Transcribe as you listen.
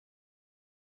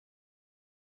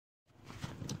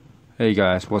Hey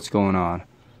guys, what's going on?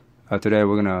 Today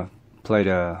we're gonna play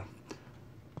the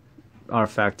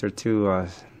RFactor 2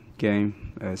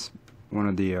 game. It's one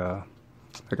of the,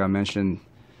 like I mentioned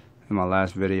in my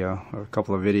last video, or a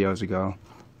couple of videos ago.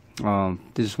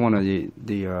 This is one of the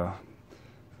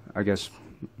I guess,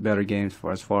 better games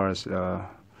for as far as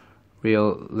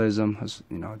realism, as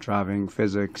driving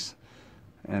physics,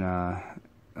 and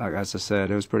like as I said,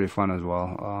 it was pretty fun as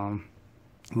well.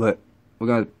 But we're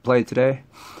gonna play it today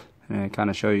and kind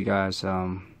of show you guys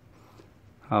how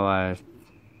I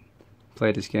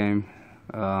play this game.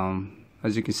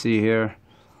 As you can see here,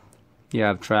 you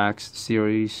have tracks,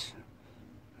 series.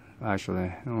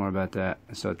 Actually, don't worry about that.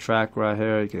 So track right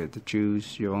here, you get to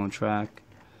choose your own track.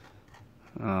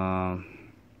 Then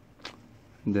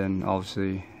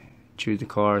obviously choose the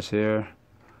cars here.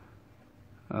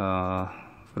 For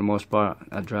the most part,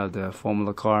 I drive the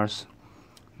Formula cars.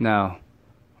 Now,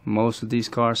 most of these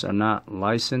cars are not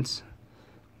licensed,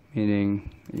 meaning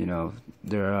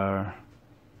the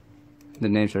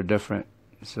names are different.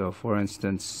 So for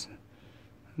instance,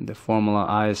 the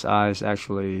Formula ISI is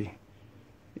actually,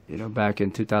 back in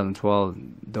 2012,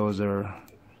 those are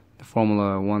the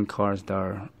Formula 1 cars that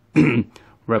are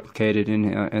replicated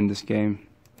in this game.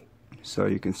 So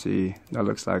you can see that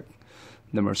looks like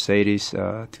the Mercedes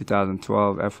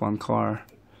 2012 F1 car.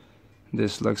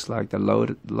 This looks like the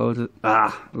Lotus.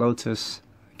 I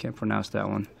can't pronounce that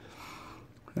one.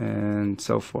 And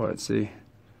so forth. See,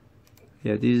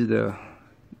 yeah, these are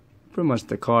pretty much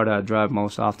the car that I drive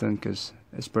most often because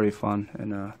it's pretty fun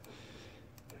and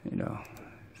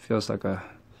feels like a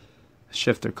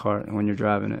shifter cart when you're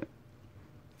driving it.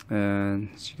 And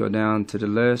as you go down to the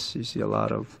list, you see a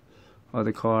lot of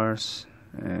other cars,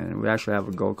 and we actually have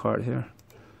a go-kart here.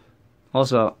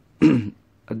 Also, I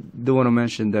do want to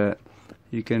mention that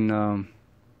you can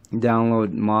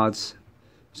download mods,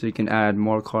 so you can add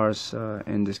more cars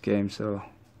in this game, so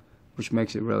which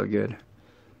makes it really good.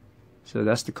 So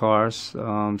that's the cars.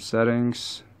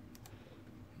 Settings,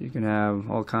 you can have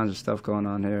all kinds of stuff going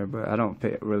on here, but I don't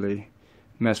really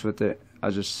mess with it. I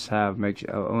just have I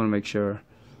want to make sure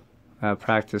I have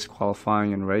practice,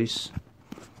 qualifying, and race.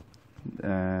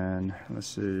 And let's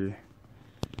see.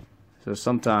 So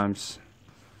sometimes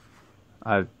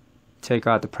I take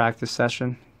out the practice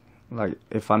session. Like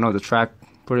if I know the track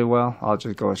pretty well, I'll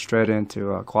just go straight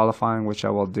into qualifying, which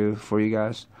I will do for you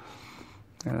guys.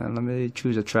 And let me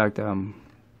choose a track that I'm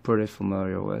pretty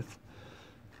familiar with.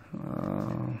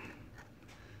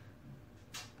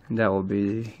 That will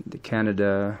be the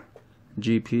Canada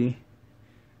GP.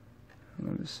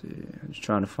 Let me see. I'm just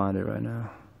trying to find it right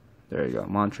now. There you go,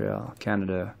 Montreal,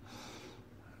 Canada.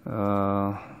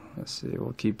 Let's see.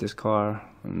 We'll keep this car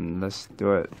and let's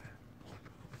do it.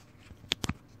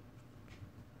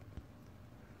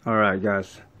 Alright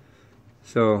guys,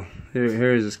 so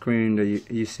here is the screen that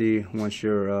you see once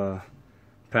you're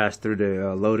passed through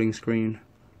the loading screen.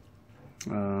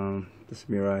 This will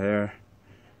be right here.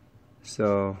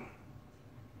 So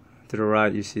to the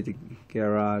right you see the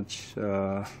garage,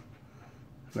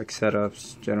 like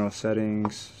setups, general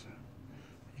settings.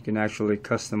 You can actually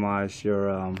customize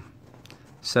your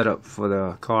setup for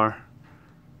the car.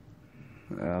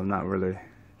 I'm not really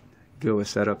good with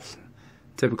setups.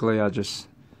 Typically I just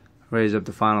raise up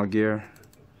the final gear,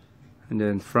 and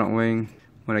then front wing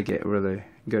when I get really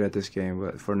good at this game.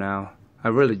 But for now, I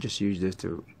really just use this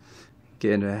to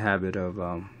get into the habit of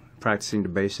practicing the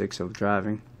basics of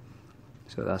driving.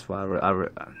 So that's why I'm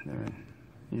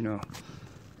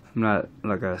not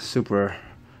like a super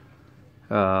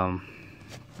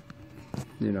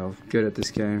good at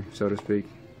this game, so to speak.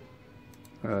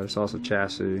 There's also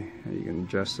chassis, you can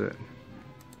adjust it.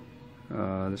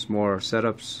 There's more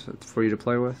setups for you to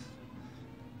play with.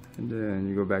 And then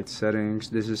you go back to settings.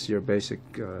 This is your basic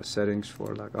settings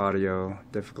for like audio,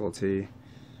 difficulty,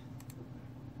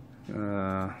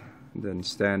 then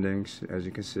standings. As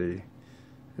you can see,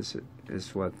 this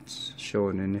is what's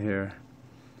showing in here.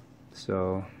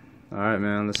 So, all right,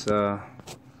 man,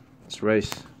 let's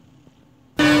race.